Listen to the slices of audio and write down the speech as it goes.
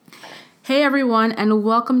Hey everyone, and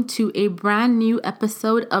welcome to a brand new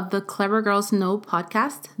episode of the Clever Girls Know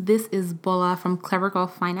podcast. This is Bola from Clever Girl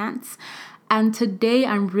Finance. And today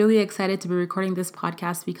I'm really excited to be recording this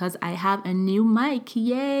podcast because I have a new mic.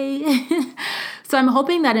 Yay! So I'm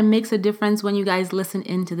hoping that it makes a difference when you guys listen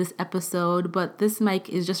into this episode, but this mic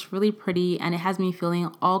is just really pretty and it has me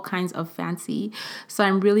feeling all kinds of fancy. So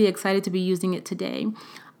I'm really excited to be using it today.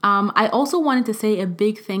 I also wanted to say a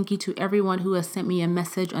big thank you to everyone who has sent me a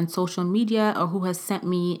message on social media or who has sent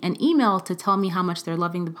me an email to tell me how much they're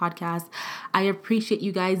loving the podcast. I appreciate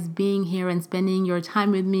you guys being here and spending your time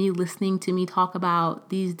with me, listening to me talk about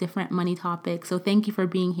these different money topics. So thank you for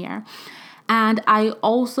being here. And I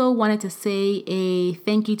also wanted to say a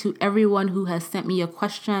thank you to everyone who has sent me a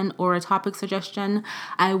question or a topic suggestion.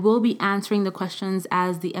 I will be answering the questions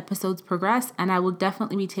as the episodes progress, and I will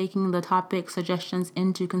definitely be taking the topic suggestions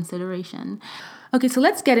into consideration. Okay, so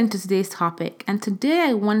let's get into today's topic. And today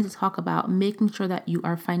I wanted to talk about making sure that you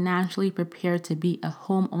are financially prepared to be a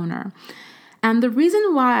homeowner. And the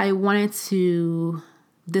reason why I wanted to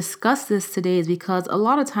discuss this today is because a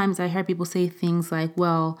lot of times I hear people say things like,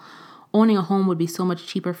 well, owning a home would be so much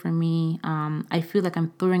cheaper for me. I feel like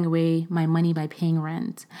I'm throwing away my money by paying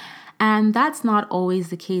rent. And that's not always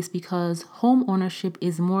the case because home ownership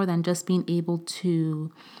is more than just being able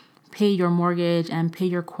to pay your mortgage and pay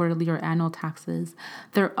your quarterly or annual taxes.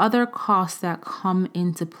 There are other costs that come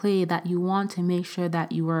into play that you want to make sure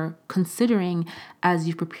that you are considering as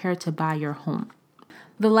you prepare to buy your home.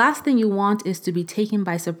 The last thing you want is to be taken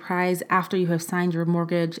by surprise after you have signed your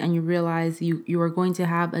mortgage and you realize you are going to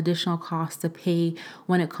have additional costs to pay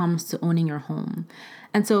when it comes to owning your home.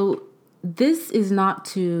 And so this is not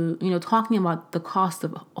to, talking about the cost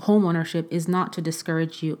of home ownership is not to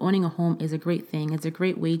discourage you. Owning a home is a great thing. It's a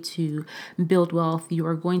great way to build wealth. You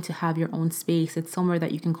are going to have your own space. It's somewhere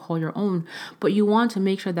that you can call your own. But you want to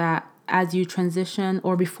make sure that as you transition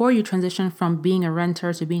or before you transition from being a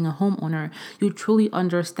renter to being a homeowner, you truly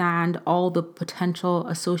understand all the potential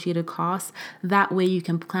associated costs. That way you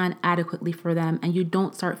can plan adequately for them and you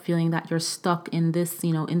don't start feeling that you're stuck in this,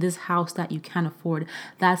 in this house that you can't afford.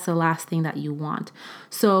 That's the last thing that you want.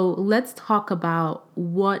 So let's talk about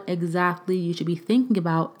what exactly you should be thinking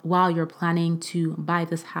about while you're planning to buy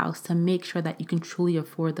this house to make sure that you can truly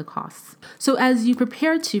afford the costs. So as you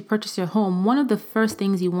prepare to purchase your home, one of the first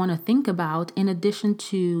things you want to think about, in addition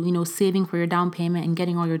to, saving for your down payment and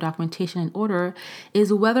getting all your documentation in order,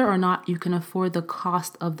 is whether or not you can afford the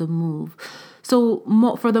cost of the move. So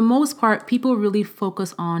for the most part, people really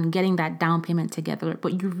focus on getting that down payment together,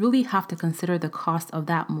 but you really have to consider the cost of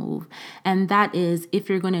that move. And that is if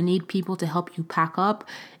you're going to need people to help you pack up,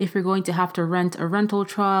 if you're going to have to rent a rental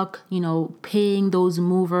truck, paying those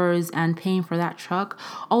movers and paying for that truck.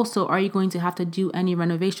 Also, are you going to have to do any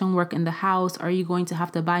renovation work in the house? Are you going to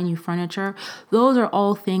have to buy new furniture? Those are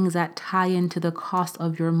all things that tie into the cost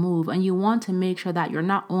of your move. And you want to make sure that you're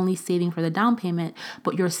not only saving for the down payment,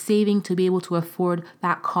 but you're saving to be able to afford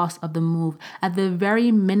that cost of the move. At the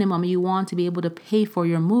very minimum, you want to be able to pay for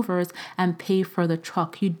your movers and pay for the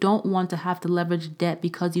truck. You don't want to have to leverage debt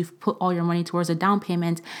because you've put all your money towards a down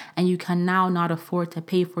payment and you can now not afford to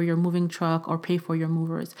pay for your moving truck or pay for your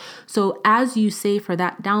movers. So as you save for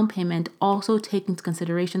that down payment, also take into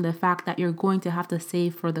consideration the fact that you're going to have to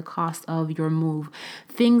save for the cost of your move.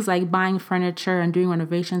 Things like buying furniture and doing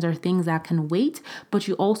renovations are things that can wait, but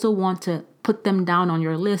you also want to put them down on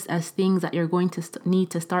your list as things that you're going to need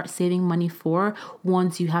to start saving money for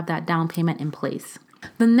once you have that down payment in place.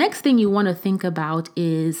 The next thing you want to think about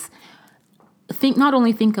is not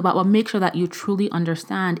only think about, but make sure that you truly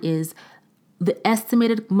understand is the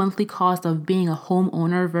estimated monthly cost of being a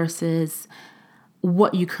homeowner versus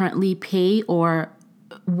what you currently pay or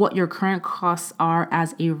what your current costs are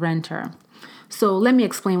as a renter. So let me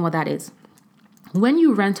explain what that is. When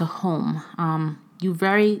you rent a home,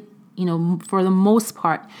 for the most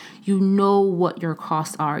part, you know what your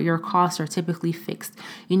costs are. Your costs are typically fixed.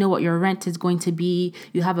 You know what your rent is going to be.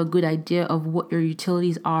 You have a good idea of what your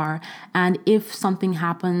utilities are. And if something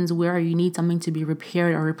happens where you need something to be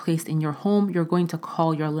repaired or replaced in your home, you're going to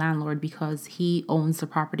call your landlord because he owns the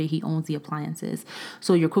property. He owns the appliances.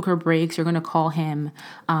 So your cooker breaks, you're going to call him.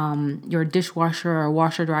 Your dishwasher or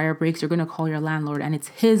washer dryer breaks, you're going to call your landlord. And it's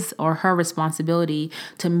his or her responsibility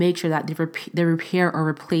to make sure that they repair or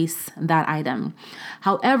replace that item.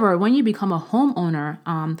 However, when you become a homeowner,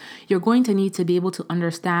 you're going to need to be able to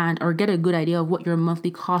understand or get a good idea of what your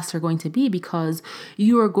monthly costs are going to be because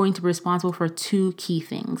you are going to be responsible for two key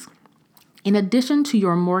things. In addition to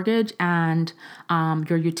your mortgage and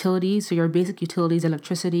your utilities, so your basic utilities,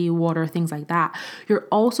 electricity, water, things like that, you're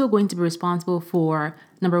also going to be responsible for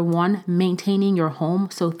number one, maintaining your home.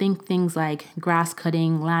 So think things like grass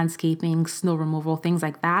cutting, landscaping, snow removal, things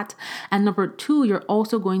like that. And number two, you're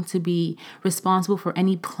also going to be responsible for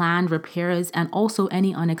any planned repairs and also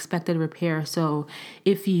any unexpected repair. So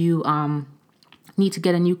if you need to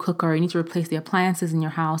get a new cooker, you need to replace the appliances in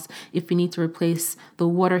your house, if you need to replace the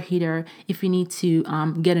water heater, if you need to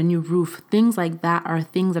get a new roof, things like that are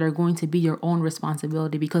things that are going to be your own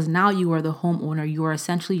responsibility, because now you are the homeowner. You are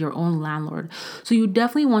essentially your own landlord. So you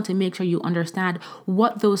definitely want to make sure you understand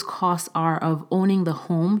what those costs are of owning the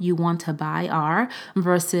home you want to buy are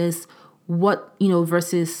versus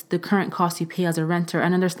versus the current cost you pay as a renter,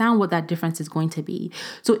 and understand what that difference is going to be.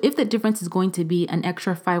 So if the difference is going to be an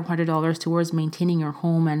extra $500 towards maintaining your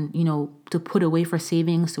home and, to put away for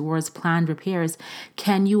savings towards planned repairs,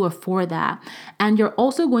 can you afford that? And you're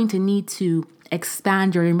also going to need to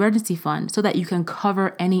expand your emergency fund so that you can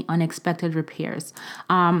cover any unexpected repairs.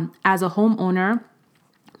 As a homeowner,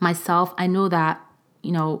 myself, I know that,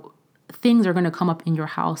 things are going to come up in your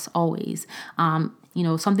house always.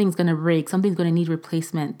 Something's going to break, something's going to need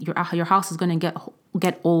replacement. Your house is going to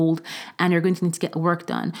get old and you're going to need to get work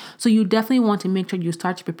done. So you definitely want to make sure you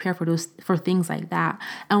start to prepare for things like that.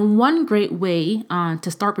 And one great way to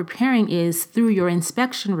start preparing is through your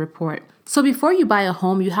inspection report. So before you buy a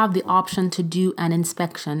home, you have the option to do an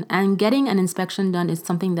inspection, and getting an inspection done is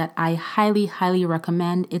something that I highly, highly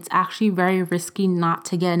recommend. It's actually very risky not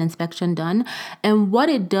to get an inspection done. And what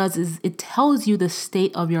it does is it tells you the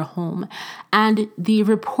state of your home, and the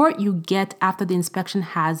report you get after the inspection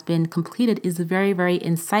has been completed is very, very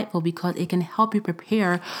insightful because it can help you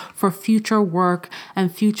prepare for future work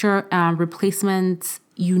and future replacements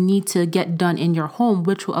you need to get done in your home,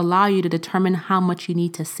 which will allow you to determine how much you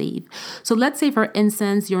need to save. So let's say, for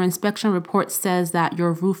instance, your inspection report says that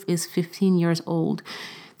your roof is 15 years old.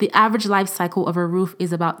 The average life cycle of a roof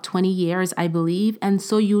is about 20 years, I believe. And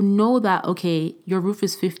so you know that, okay, your roof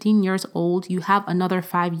is 15 years old. You have another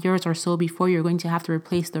 5 years or so before you're going to have to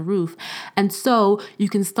replace the roof. And so you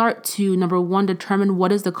can start to, number one, determine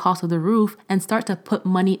what is the cost of the roof and start to put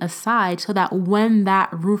money aside so that when that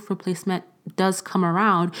roof replacement does come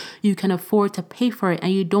around, you can afford to pay for it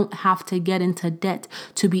and you don't have to get into debt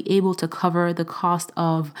to be able to cover the cost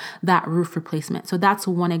of that roof replacement. So that's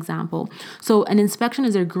one example. So an inspection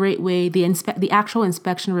is a great way, the actual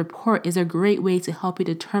inspection report is a great way to help you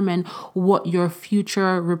determine what your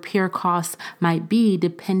future repair costs might be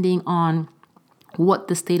depending on what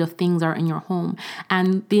the state of things are in your home.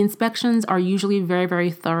 And the inspections are usually very,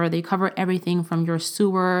 very thorough. They cover everything from your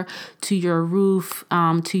sewer to your roof,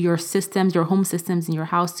 to your systems, your home systems in your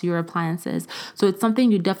house, to your appliances. So it's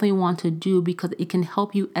something you definitely want to do because it can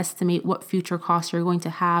help you estimate what future costs you're going to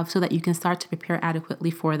have so that you can start to prepare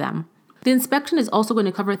adequately for them. The inspection is also going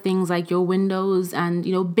to cover things like your windows and,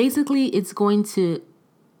 basically it's going to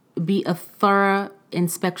be a thorough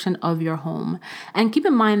inspection of your home. And keep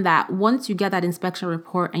in mind that once you get that inspection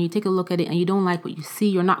report and you take a look at it and you don't like what you see,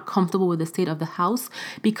 you're not comfortable with the state of the house,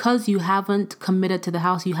 because you haven't committed to the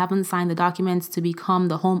house, you haven't signed the documents to become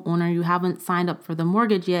the homeowner, you haven't signed up for the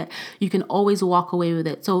mortgage yet, you can always walk away with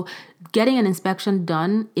it. So getting an inspection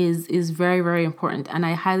done is very, very important, and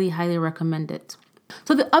I highly, highly recommend it.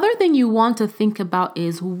 So the other thing you want to think about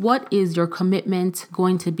is, what is your commitment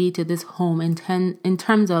going to be to this home in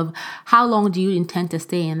terms of how long do you intend to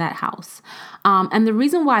stay in that house? And the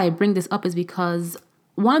reason why I bring this up is because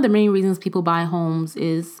one of the main reasons people buy homes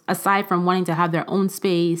is, aside from wanting to have their own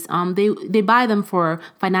space, they buy them for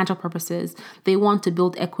financial purposes. They want to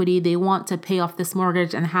build equity. They want to pay off this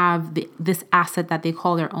mortgage and have this asset that they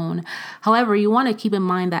call their own. However, you want to keep in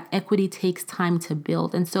mind that equity takes time to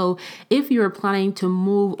build. And so if you're planning to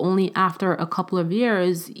move only after a couple of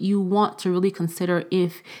years, you want to really consider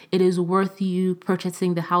if it is worth you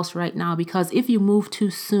purchasing the house right now. Because if you move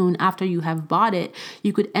too soon after you have bought it,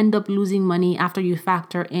 you could end up losing money after you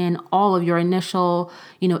factor in all of your initial,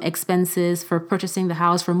 expenses for purchasing the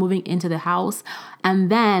house, for moving into the house,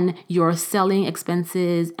 and then your selling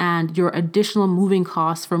expenses and your additional moving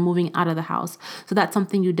costs for moving out of the house. So that's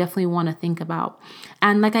something you definitely want to think about.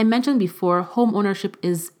 And like I mentioned before, home ownership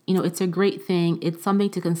is, it's a great thing. It's something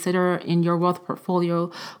to consider in your wealth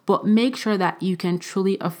portfolio, but make sure that you can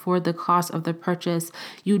truly afford the cost of the purchase.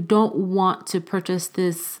 You don't want to purchase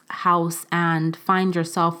this house and find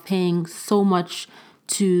yourself paying so much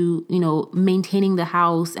to, maintaining the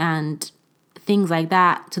house and things like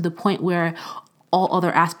that, to the point where all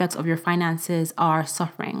other aspects of your finances are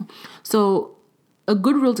suffering. So a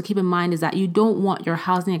good rule to keep in mind is that you don't want your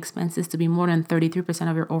housing expenses to be more than 33%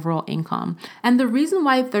 of your overall income. And the reason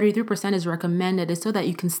why 33% is recommended is so that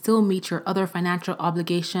you can still meet your other financial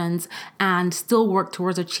obligations and still work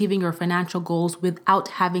towards achieving your financial goals without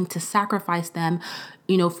having to sacrifice them,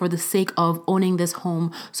 for the sake of owning this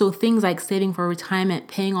home. So things like saving for retirement,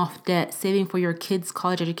 paying off debt, saving for your kids'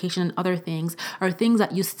 college education, and other things are things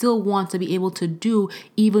that you still want to be able to do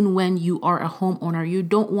even when you are a homeowner. You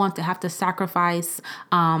don't want to have to sacrifice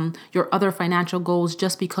your other financial goals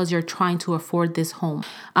just because you're trying to afford this home.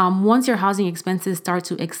 Once your housing expenses start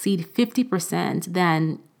to exceed 50%,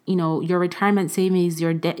 then your retirement savings,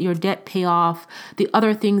 your debt payoff, the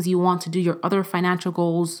other things you want to do, your other financial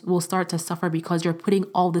goals will start to suffer because you're putting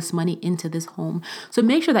all this money into this home. So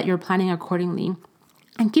make sure that you're planning accordingly.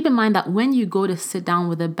 And keep in mind that when you go to sit down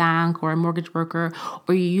with a bank or a mortgage broker,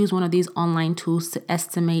 or you use one of these online tools to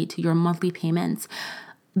estimate your monthly payments,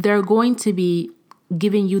 they're going to be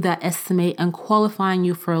giving you that estimate and qualifying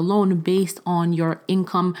you for a loan based on your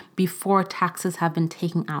income before taxes have been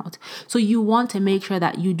taken out. So you want to make sure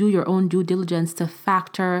that you do your own due diligence to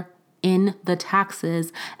factor in the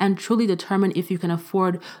taxes and truly determine if you can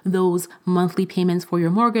afford those monthly payments for your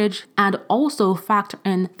mortgage, and also factor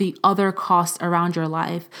in the other costs around your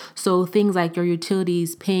life. So things like your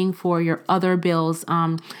utilities, paying for your other bills,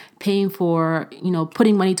 paying for,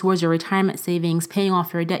 putting money towards your retirement savings, paying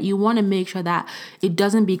off your debt. You want to make sure that it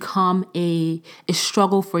doesn't become a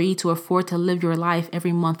struggle for you to afford to live your life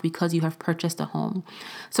every month because you have purchased a home.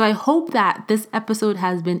 So I hope that this episode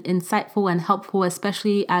has been insightful and helpful,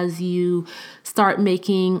 especially as you start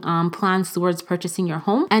making plans towards purchasing your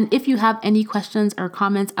home. And if you have any questions or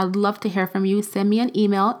comments, I'd love to hear from you. Send me an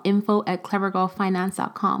email,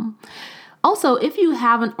 info@clevergirlfinance.com. Also, if you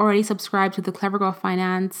haven't already subscribed to the Clever Girl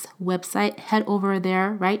Finance website, head over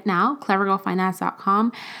there right now,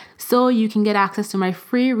 clevergirlfinance.com, so you can get access to my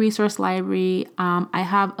free resource library. I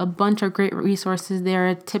have a bunch of great resources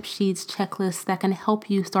there, tip sheets, checklists that can help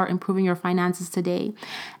you start improving your finances today.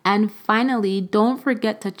 And finally, don't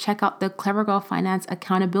forget to check out the Clever Girl Finance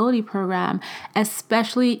Accountability Program,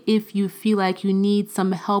 especially if you feel like you need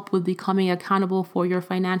some help with becoming accountable for your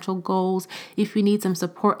financial goals, if you need some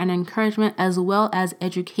support and encouragement, as well as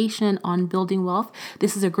education on building wealth.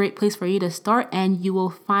 This is a great place for you to start, and you will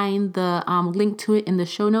find the link to it in the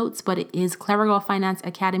show notes, but it is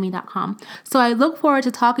clevergirlfinanceacademy.com. So I look forward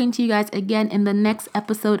to talking to you guys again in the next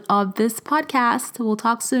episode of this podcast. We'll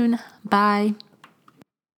talk soon. Bye.